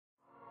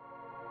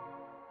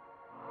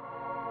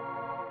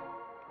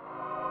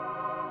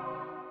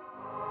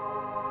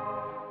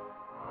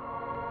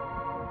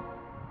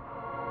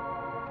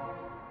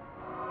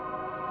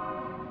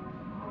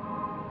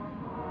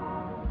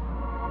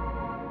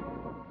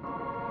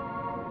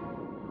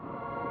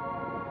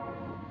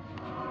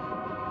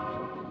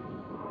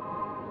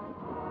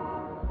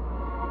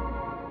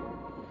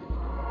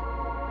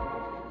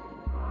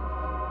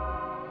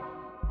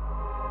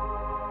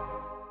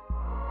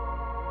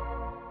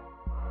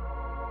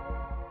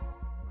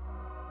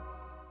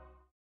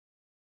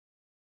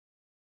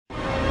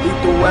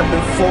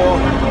weapon for.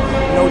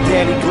 No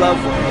Danny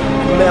Glover,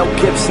 Mel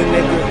Gibson,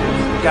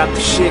 nigga, got the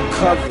shit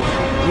covered.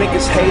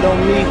 Niggas hate on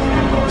me,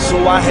 so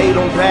I hate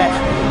on back.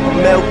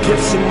 Mel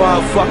Gibson,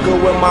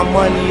 motherfucker, where my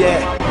money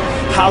at?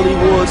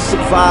 Hollywood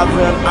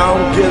survivor, I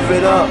don't give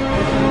it up.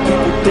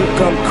 People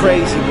think I'm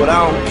crazy, but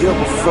I don't give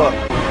a fuck.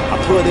 I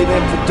put it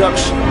in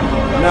production,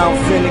 now I'm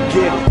finna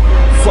get it.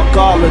 Fuck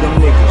all of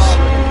them niggas,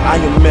 I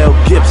am Mel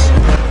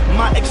Gibson.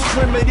 My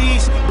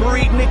extremities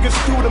breed niggas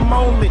through the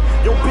moment.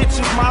 Yo bitch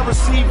is my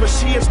receiver,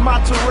 she is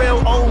my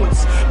Terrell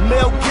Owens.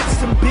 Mel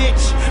Gibson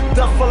bitch,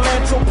 the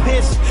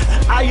philanthropist.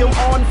 I am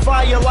on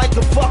fire like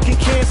a fucking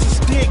cancer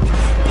stick.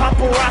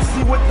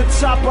 Paparazzi with the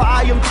chopper,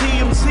 I am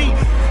DMZ.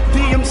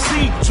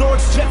 DMC,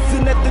 George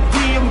Jetson at the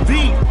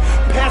DMV.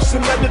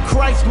 Passion of the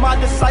Christ, my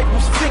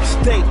disciples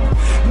fixed date.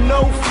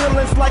 No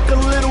feelings like a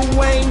Lil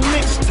Wayne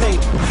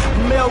mixtape.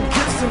 Mel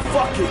Gibson,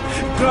 fuck it,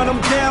 gun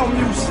 'em down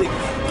music.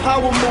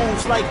 Power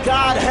moves like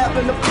God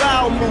having a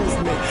bowel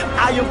movement.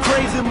 I am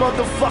crazy,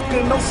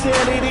 motherfucker, no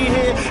sanity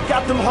here.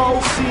 Got them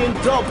hoes seeing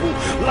double,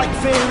 like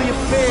family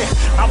affair.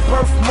 I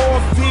birth more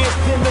fears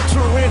than the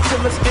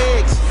tarantula's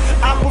eggs.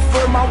 I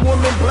prefer my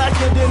woman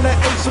blacker than the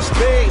ace of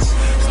spades.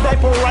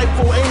 Sniper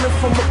rifle aiming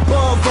from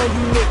above on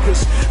you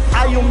niggas.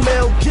 I am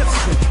Mel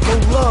Gibson, no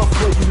love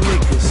for you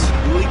niggas.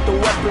 Lethal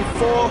weapon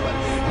for,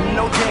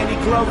 no Danny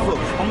Glover.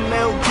 I'm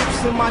Mel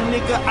Gibson, my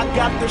nigga, I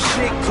got the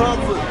shit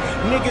covered.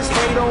 Niggas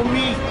hate on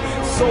me,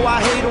 so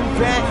I hate them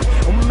back.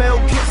 I'm Mel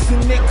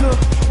Gibson, nigga,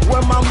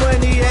 where my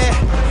money at?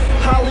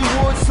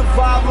 Hollywood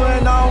survivor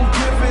and I don't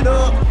give it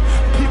up.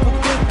 People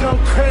think I'm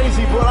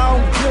crazy, but I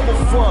don't give a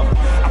fuck.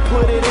 I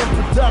put it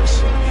in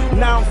production,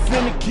 now I'm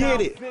finna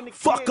get it.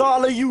 Fuck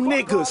all of you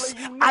niggas,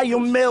 I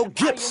am Mel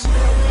Gibson.